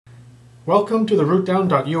Welcome to the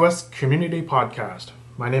RootDown.us Community Podcast.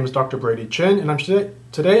 My name is Dr. Brady Chin, and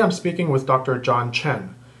today I'm speaking with Dr. John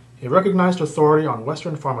Chen, a recognized authority on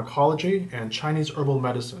Western pharmacology and Chinese herbal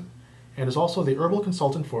medicine, and is also the herbal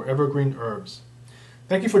consultant for Evergreen Herbs.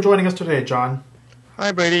 Thank you for joining us today, John.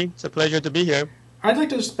 Hi, Brady. It's a pleasure to be here. I'd like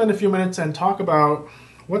to spend a few minutes and talk about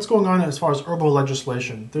what's going on as far as herbal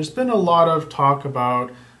legislation. There's been a lot of talk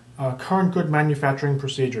about current good manufacturing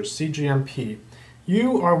procedures, CGMP.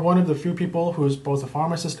 You are one of the few people who's both a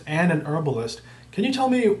pharmacist and an herbalist. Can you tell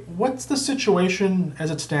me what's the situation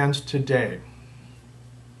as it stands today?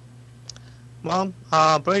 Well,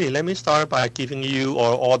 Brady, let me start by giving you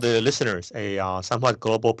or all the listeners a somewhat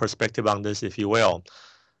global perspective on this, if you will.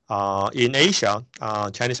 In Asia,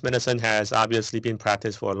 Chinese medicine has obviously been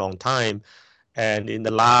practiced for a long time. And in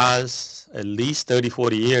the last at least 30,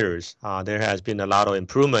 40 years, there has been a lot of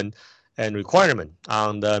improvement and requirement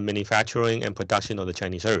on the manufacturing and production of the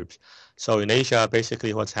Chinese herbs. So in Asia,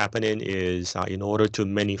 basically what's happening is in order to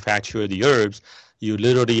manufacture the herbs, you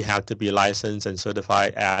literally have to be licensed and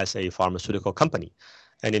certified as a pharmaceutical company.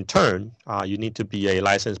 And in turn, you need to be a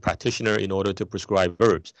licensed practitioner in order to prescribe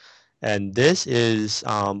herbs. And this is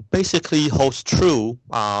basically holds true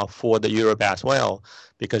for the Europe as well,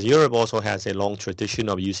 because Europe also has a long tradition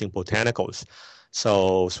of using botanicals.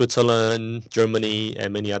 So Switzerland, Germany,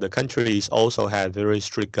 and many other countries also have very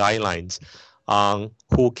strict guidelines on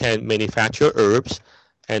who can manufacture herbs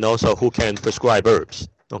and also who can prescribe herbs.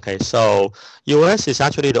 Okay, so US is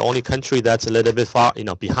actually the only country that's a little bit far,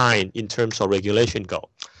 behind in terms of regulation go.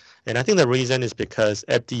 And I think the reason is because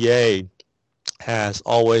FDA has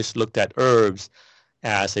always looked at herbs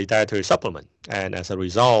as a dietary supplement. And as a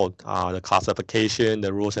result, the classification,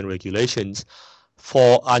 the rules and regulations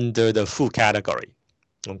fall under the food category.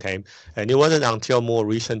 Okay, and it wasn't until more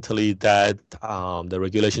recently that the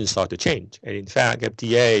regulations started to change. And in fact,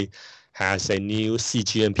 FDA has a new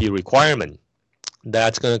CGMP requirement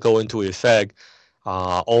that's going to go into effect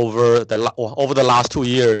over the last 2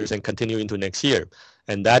 years and continue into next year.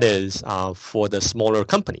 And that is for the smaller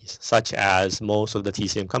companies, such as most of the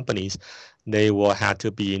TCM companies, they will have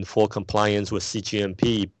to be in full compliance with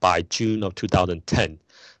CGMP by June of 2010.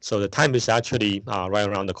 So the time is actually right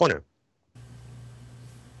around the corner.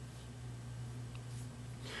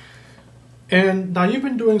 And now you've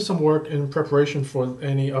been doing some work in preparation for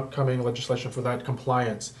any upcoming legislation for that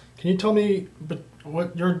compliance. Can you tell me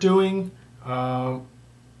what you're doing and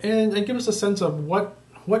give us a sense of what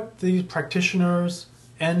the practitioners'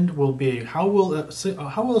 end will be? How will a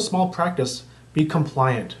small practice be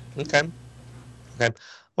compliant? Okay.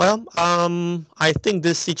 Well, I think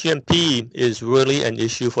this CGMP is really an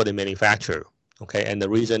issue for the manufacturer. Okay, and the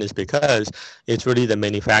reason is because it's really the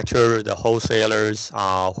manufacturer, the wholesalers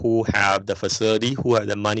who have the facility, who have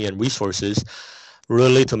the money and resources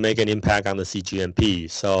really to make an impact on the CGMP.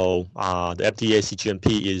 So the FDA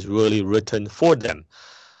CGMP is really written for them.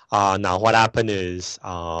 Now, what happened is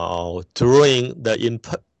during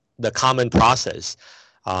the common process,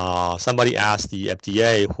 somebody asked the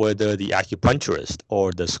FDA whether the acupuncturist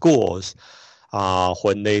or the schools,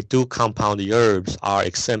 when they do compound the herbs, are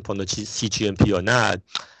exempt from the CGMP or not.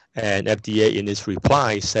 And FDA in its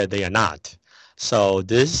reply said they are not. So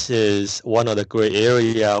this is one of the gray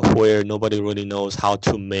area where nobody really knows how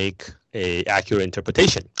to make a accurate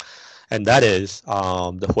interpretation. And that is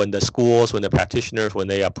when the schools, when the practitioners, when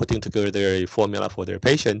they are putting together a formula for their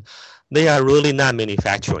patient, they are really not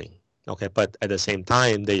manufacturing. Okay, but at the same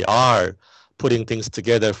time, they are putting things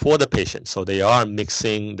together for the patient. So they are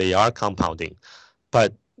mixing, they are compounding.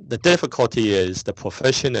 But the difficulty is the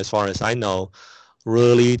profession, as far as I know,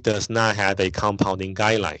 really does not have a compounding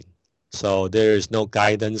guideline. So there is no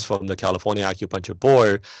guidance from the California Acupuncture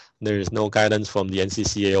Board. There is no guidance from the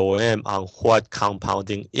NCCAOM on what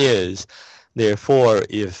compounding is. Therefore,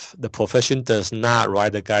 if the profession does not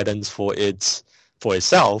write the guidance for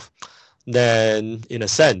itself, then in a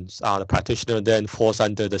sense, the practitioner then falls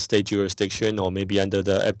under the state jurisdiction or maybe under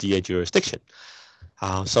the FDA jurisdiction.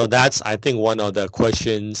 So that's, I think, one of the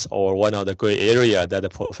questions or one of the gray area that the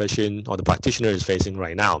profession or the practitioner is facing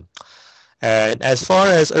right now. And as far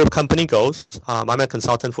as herb company goes, I'm a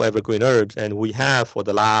consultant for Evergreen Herbs, and we have for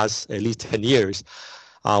the last at least 10 years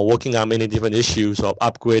working on many different issues of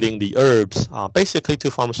upgrading the herbs basically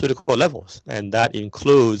to pharmaceutical levels. And that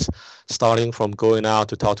includes starting from going out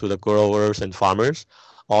to talk to the growers and farmers,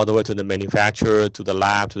 all the way to the manufacturer, to the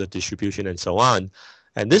lab, to the distribution, and so on.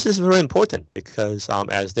 And this is very important because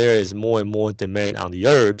as there is more and more demand on the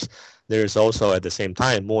herbs, there is also at the same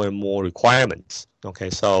time more and more requirements. Okay,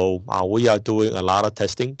 so we are doing a lot of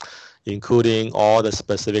testing, including all the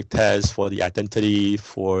specific tests for the identity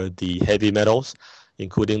for the heavy metals,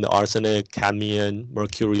 including the arsenic, cadmium,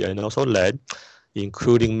 mercury, and also lead,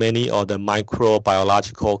 including many of the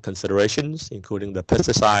microbiological considerations, including the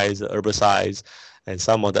pesticides, the herbicides, and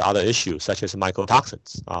some of the other issues such as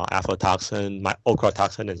mycotoxins, aflatoxin,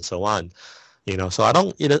 ochratoxin, and so on. So I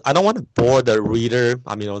don't want to bore the reader,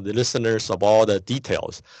 the listeners of all the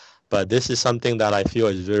details, but this is something that I feel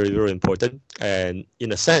is very, very important, and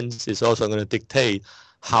in a sense, it's also going to dictate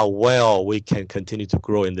how well we can continue to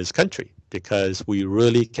grow in this country, because we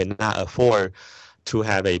really cannot afford to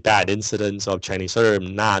have a bad incidence of Chinese herb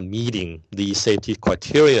not meeting the safety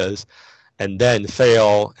criteria and then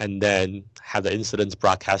fail and then have the incidents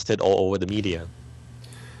broadcasted all over the media.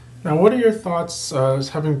 Now, what are your thoughts,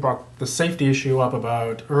 having brought the safety issue up,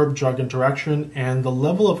 about herb-drug interaction and the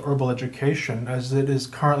level of herbal education as it is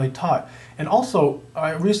currently taught? And also,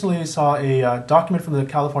 I recently saw a document from the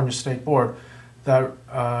California State Board that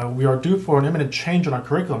we are due for an imminent change in our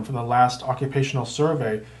curriculum from the last occupational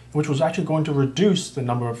survey, which was actually going to reduce the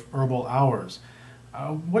number of herbal hours.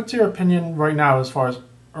 What's your opinion right now as far as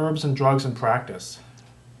herbs and drugs in practice?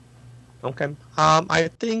 Okay. I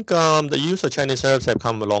think the use of Chinese herbs have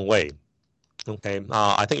come a long way. Okay.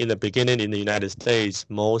 I think in the beginning in the United States,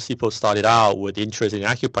 most people started out with interest in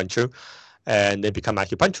acupuncture, and they become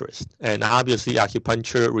acupuncturists. And obviously,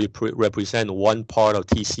 acupuncture represents one part of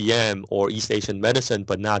TCM or East Asian medicine,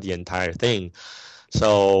 but not the entire thing.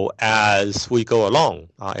 So as we go along,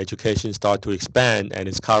 education starts to expand, and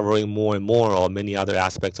it's covering more and more of many other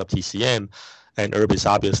aspects of TCM, and herb is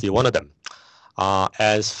obviously one of them.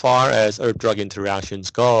 As far as herb-drug interactions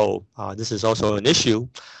go, this is also an issue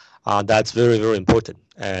that's very, very important.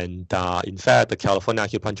 And in fact, the California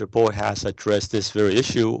Acupuncture Board has addressed this very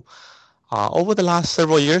issue over the last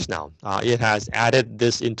several years now. It has added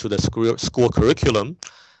this into the school curriculum,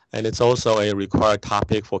 and it's also a required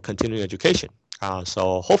topic for continuing education.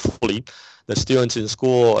 So hopefully, the students in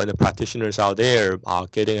school and the practitioners out there are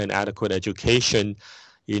getting an adequate education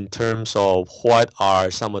in terms of what are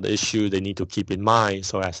some of the issues they need to keep in mind.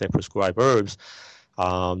 So as they prescribe herbs,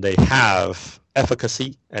 they have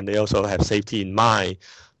efficacy and they also have safety in mind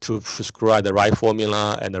to prescribe the right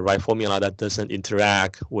formula, and the right formula that doesn't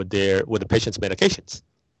interact with the patient's medications.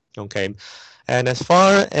 Okay. And as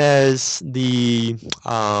far as the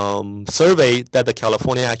survey that the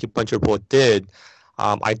California Acupuncture Board did,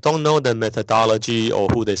 I don't know the methodology or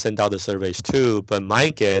who they sent out the surveys to, but my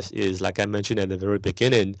guess is, like I mentioned at the very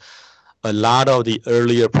beginning, a lot of the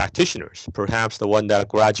earlier practitioners, perhaps the one that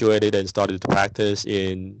graduated and started to practice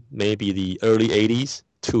in maybe the early 80s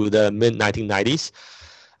to the mid-1990s,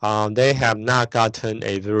 they have not gotten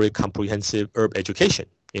a very comprehensive herb education,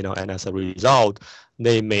 and as a result,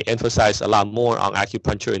 they may emphasize a lot more on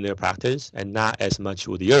acupuncture in their practice and not as much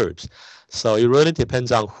with the herbs. So it really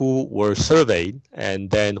depends on who were surveyed and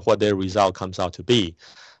then what their result comes out to be.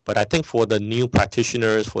 But I think for the new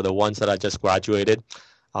practitioners, for the ones that are just graduated,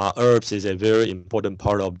 herbs is a very important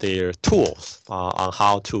part of their tools on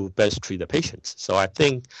how to best treat the patients. So I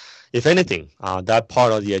think, if anything, that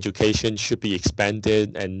part of the education should be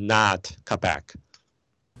expanded and not cut back.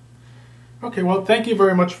 Okay, well, thank you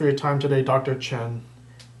very much for your time today, Dr. Chen.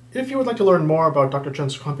 If you would like to learn more about Dr.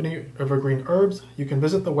 Chen's company, Evergreen Herbs, you can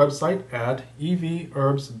visit the website at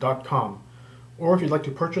evherbs.com. Or if you'd like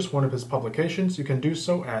to purchase one of his publications, you can do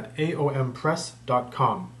so at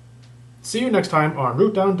aompress.com. See you next time on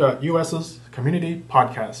RootDown.US's Community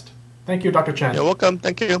Podcast. Thank you, Dr. Chen. You're welcome.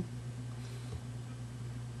 Thank you.